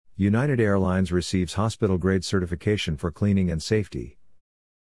United Airlines receives hospital-grade certification for cleaning and safety.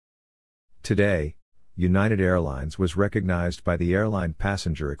 Today, United Airlines was recognized by the Airline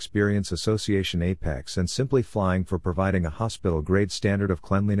Passenger Experience Association APEX and Simply Flying for providing a hospital-grade standard of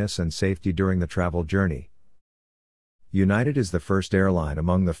cleanliness and safety during the travel journey. United is the first airline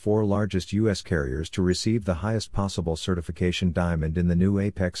among the 4 largest U.S. carriers to receive the highest possible certification Diamond in the new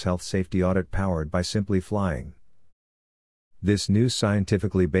APEX Health Safety Audit powered by Simply Flying. This new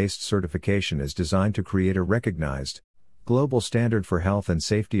scientifically based certification is designed to create a recognized, global standard for health and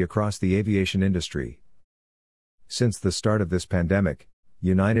safety across the aviation industry. Since the start of this pandemic,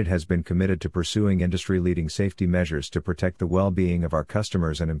 United has been committed to pursuing industry-leading safety measures to protect the well-being of our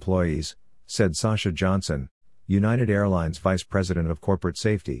customers and employees, said Sasha Johnson, United Airlines Vice President of Corporate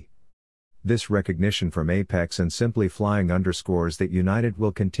Safety. This recognition from APEX and Simply Flying underscores that United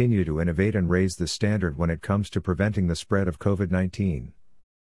will continue to innovate and raise the standard when it comes to preventing the spread of COVID-19.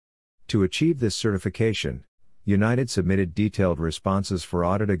 To achieve this certification, United submitted detailed responses for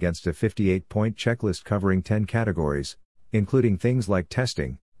audit against a 58-point checklist covering 10 categories, including things like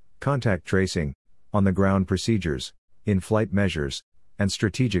testing, contact tracing, on-the-ground procedures, in-flight measures, and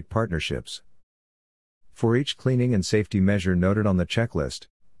strategic partnerships. For each cleaning and safety measure noted on the checklist,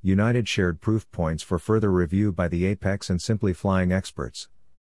 United shared proof points for further review by the APEX and Simply Flying experts.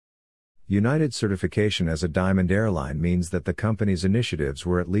 United's certification as a Diamond airline means that the company's initiatives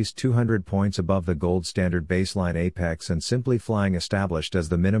were at least 200 points above the gold standard baseline APEX and Simply Flying established as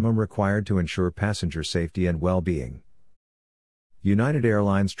the minimum required to ensure passenger safety and well-being. United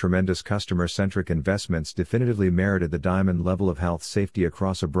Airlines' tremendous customer-centric investments definitively merited the Diamond level of health safety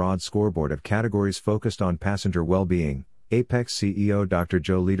across a broad scoreboard of categories focused on passenger well-being, APEX CEO Dr.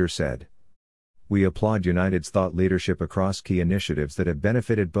 Joe Leder said. We applaud United's thought leadership across key initiatives that have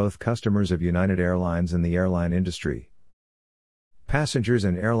benefited both customers of United Airlines and the airline industry. Passengers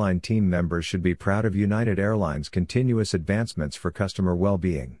and airline team members should be proud of United Airlines' continuous advancements for customer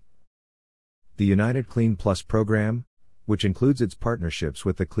well-being. The United Clean Plus program, which includes its partnerships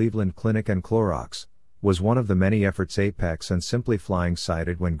with the Cleveland Clinic and Clorox, was one of the many efforts APEX and Simply Flying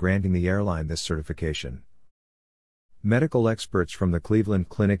cited when granting the airline this certification. Medical experts from the Cleveland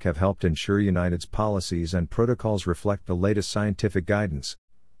Clinic have helped ensure United's policies and protocols reflect the latest scientific guidance,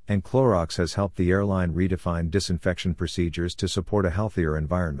 and Clorox has helped the airline redefine disinfection procedures to support a healthier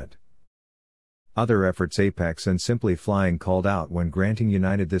environment. Other efforts APEX and Simply Flying called out when granting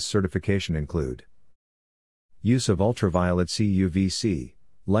United this certification include use of ultraviolet CUVC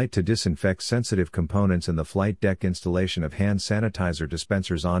light to disinfect sensitive components in the flight deck, installation of hand sanitizer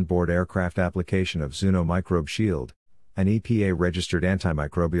dispensers on board aircraft, application of Zuno Microbe Shield, an EPA-registered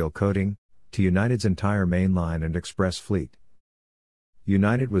antimicrobial coating, to United's entire mainline and express fleet.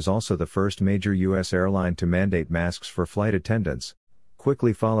 United was also the first major U.S. airline to mandate masks for flight attendants,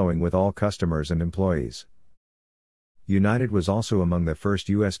 quickly following with all customers and employees. United was also among the first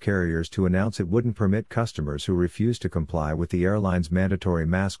U.S. carriers to announce it wouldn't permit customers who refused to comply with the airline's mandatory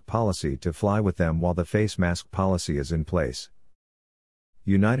mask policy to fly with them while the face mask policy is in place.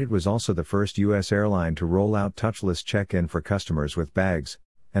 United was also the first U.S. airline to roll out touchless check-in for customers with bags,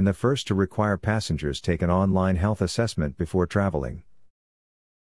 and the first to require passengers take an online health assessment before traveling.